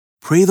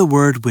Pray the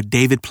Word with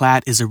David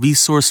Platt is a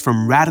resource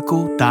from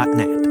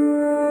radical.net.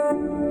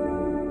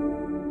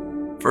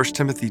 1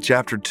 Timothy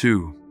chapter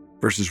 2,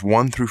 verses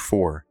 1 through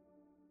 4.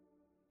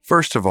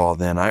 First of all,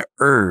 then, I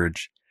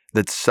urge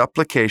that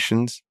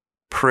supplications,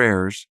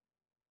 prayers,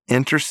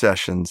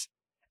 intercessions,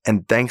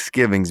 and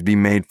thanksgivings be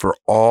made for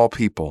all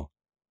people,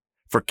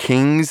 for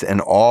kings and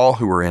all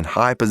who are in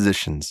high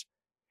positions,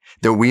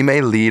 that we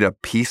may lead a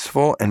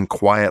peaceful and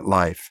quiet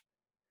life,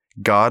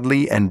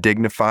 godly and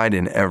dignified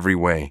in every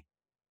way.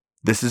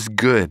 This is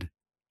good,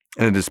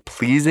 and it is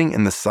pleasing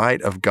in the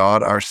sight of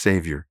God our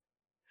Savior,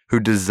 who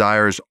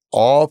desires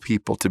all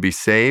people to be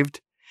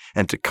saved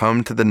and to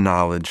come to the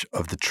knowledge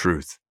of the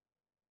truth.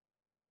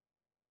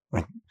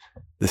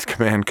 This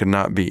command could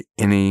not be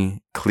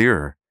any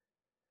clearer.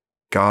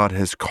 God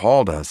has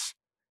called us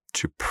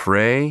to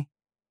pray,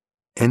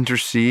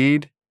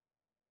 intercede,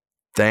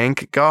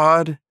 thank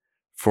God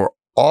for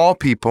all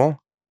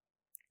people,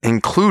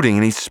 including,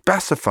 and he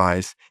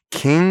specifies,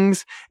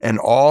 kings and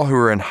all who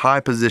are in high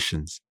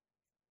positions,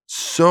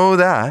 so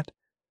that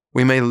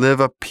we may live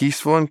a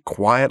peaceful and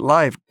quiet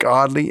life,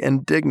 godly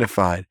and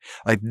dignified.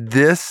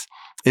 This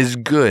is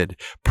good.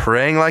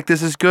 Praying like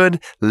this is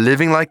good.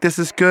 Living like this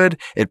is good.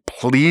 It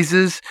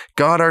pleases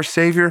God our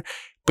Savior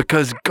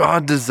because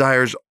God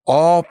desires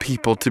all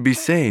people to be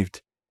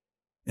saved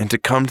and to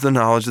come to the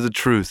knowledge of the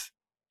truth.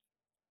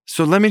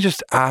 So let me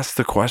just ask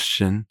the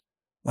question,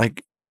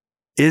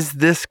 is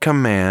this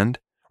command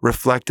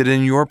reflected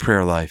in your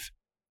prayer life?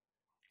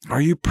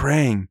 Are you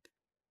praying?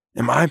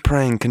 Am I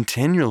praying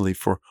continually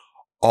for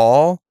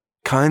all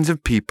kinds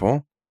of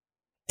people,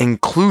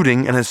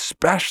 including and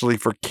especially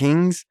for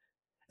kings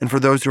and for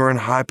those who are in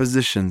high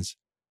positions?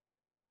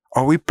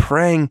 Are we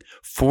praying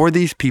for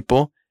these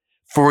people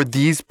for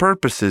these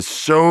purposes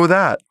so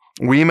that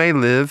we may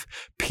live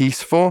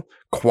peaceful,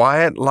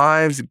 quiet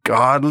lives,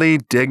 godly,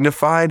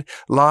 dignified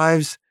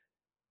lives,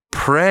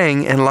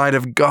 praying in light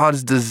of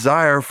God's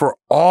desire for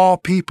all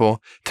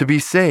people to be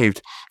saved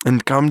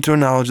and come to a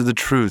knowledge of the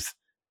truth?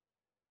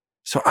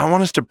 So I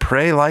want us to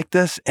pray like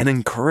this and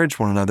encourage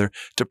one another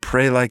to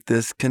pray like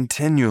this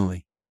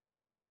continually.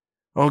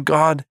 Oh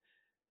God,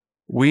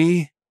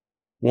 we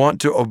want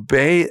to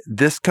obey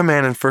this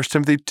command in 1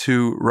 Timothy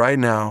 2 right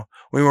now.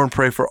 We want to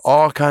pray for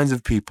all kinds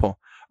of people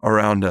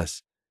around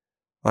us.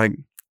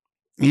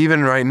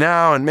 Even right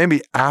now and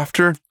maybe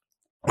after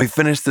we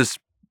finish this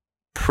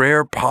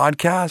prayer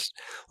podcast,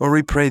 Lord,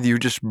 we pray that you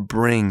just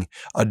bring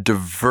a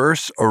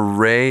diverse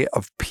array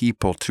of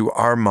people to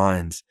our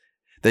minds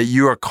that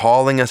you are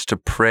calling us to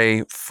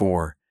pray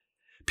for.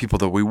 People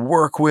that we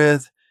work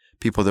with,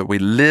 people that we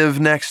live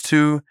next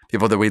to,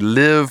 people that we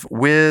live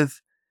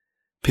with,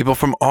 people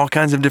from all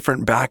kinds of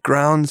different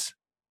backgrounds.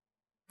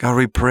 God,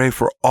 we pray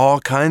for all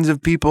kinds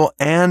of people,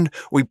 and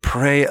we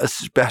pray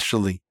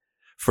especially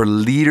for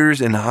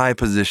leaders in high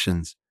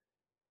positions.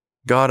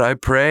 God, I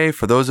pray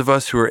for those of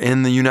us who are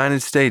in the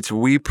United States.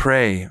 We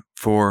pray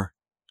for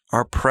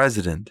our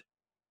president,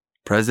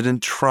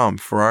 President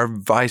Trump, for our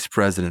Vice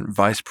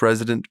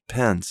President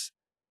Pence,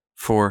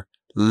 for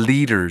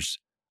leaders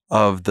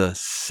of the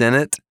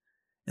Senate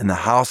and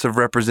the House of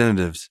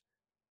Representatives.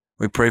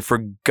 We pray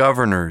for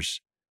governors.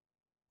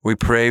 We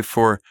pray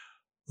for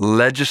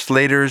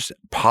legislators,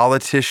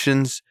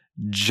 politicians,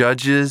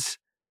 judges,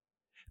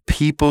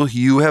 people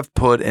you have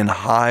put in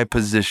high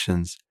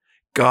positions.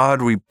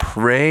 God, we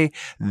pray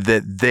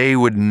that they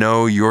would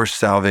know your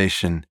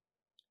salvation.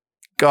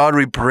 God,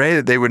 we pray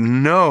that they would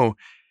know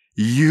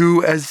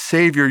you as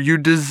Savior. You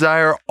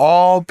desire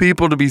all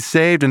people to be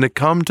saved and to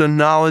come to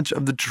knowledge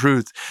of the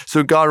truth.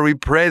 So God, we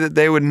pray that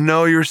they would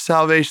know your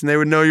salvation. They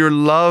would know your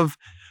love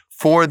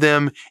for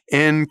them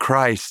in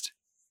Christ.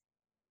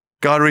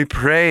 God, we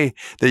pray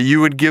that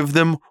you would give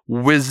them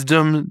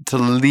wisdom to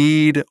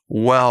lead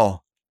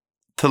well,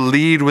 to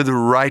lead with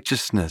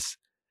righteousness,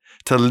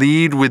 to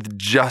lead with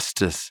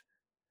justice,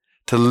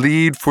 to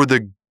lead for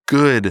the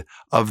good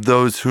of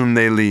those whom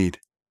they lead.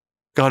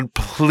 God,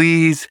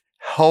 please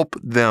help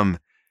them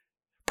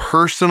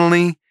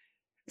personally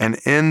and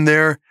in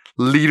their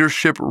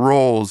leadership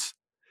roles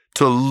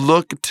to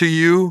look to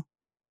you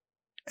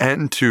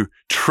and to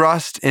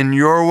trust in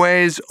your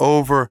ways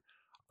over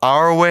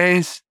our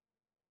ways.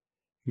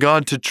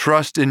 God, to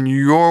trust in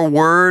your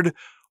word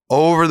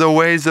over the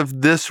ways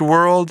of this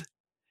world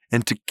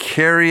and to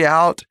carry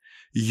out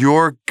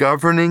your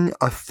governing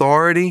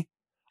authority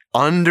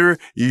under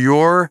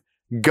your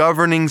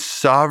governing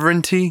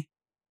sovereignty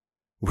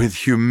with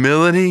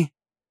humility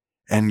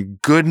and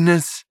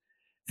goodness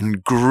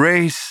and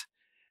grace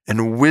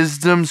and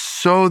wisdom,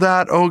 so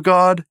that, oh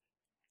God,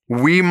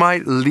 we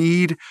might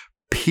lead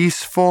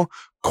peaceful,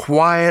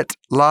 quiet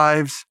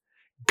lives,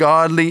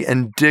 godly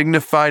and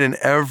dignified in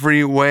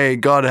every way.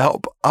 God,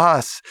 help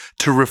us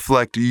to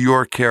reflect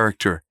your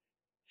character.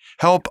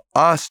 Help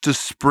us to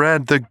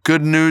spread the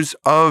good news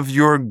of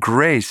your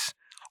grace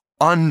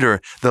under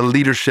the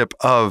leadership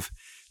of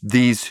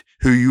these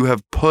who you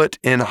have put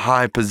in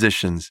high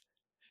positions.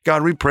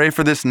 God, we pray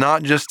for this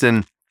not just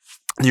in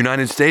the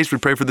United States. We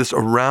pray for this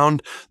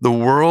around the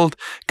world.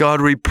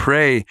 God, we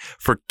pray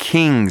for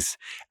kings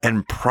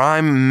and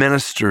prime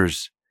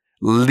ministers,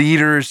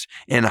 leaders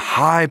in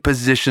high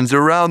positions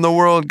around the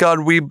world.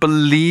 God, we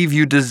believe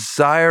you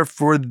desire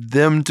for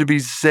them to be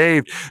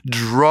saved.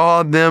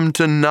 Draw them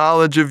to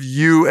knowledge of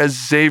you as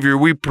Savior.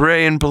 We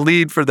pray and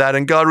plead for that.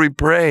 And God, we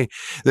pray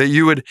that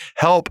you would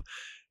help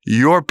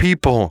your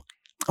people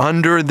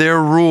under their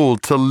rule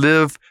to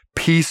live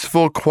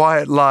peaceful,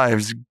 quiet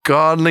lives,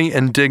 godly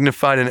and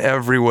dignified in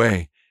every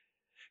way.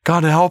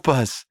 God, help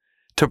us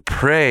to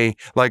pray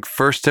like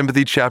 1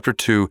 Timothy chapter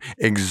 2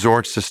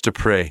 exhorts us to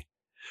pray.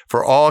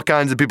 For all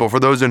kinds of people, for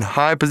those in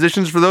high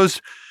positions, for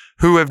those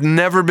who have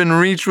never been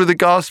reached with the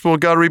gospel.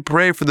 God, we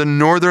pray for the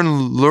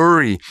Northern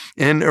Luri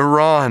in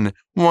Iran,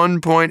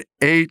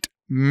 1.8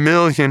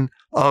 million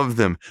of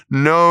them,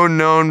 no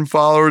known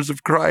followers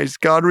of Christ.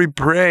 God, we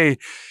pray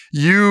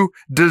you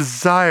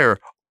desire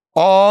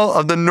all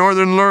of the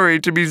Northern Luri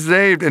to be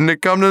saved and to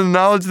come to the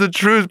knowledge of the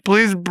truth.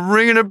 Please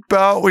bring it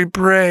about, we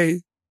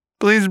pray.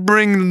 Please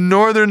bring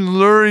Northern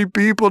Luri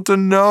people to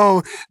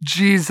know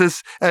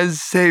Jesus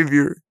as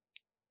Savior.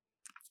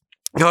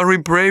 God, we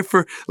pray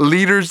for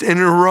leaders in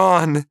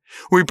Iran.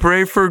 We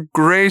pray for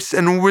grace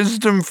and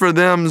wisdom for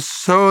them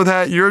so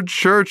that your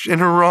church in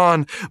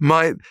Iran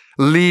might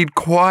lead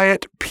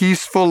quiet,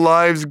 peaceful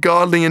lives,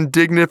 godly and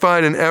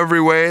dignified in every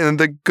way, and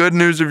the good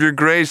news of your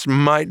grace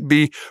might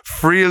be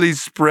freely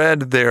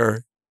spread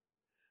there.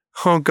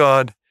 Oh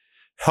God,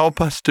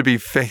 help us to be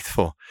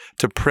faithful,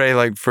 to pray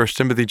like 1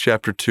 Timothy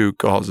chapter 2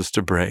 calls us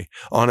to pray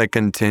on a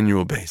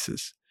continual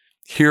basis.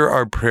 Hear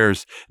our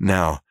prayers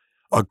now,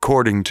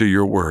 according to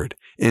your word.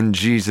 In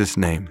Jesus'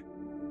 name,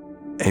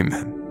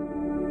 amen.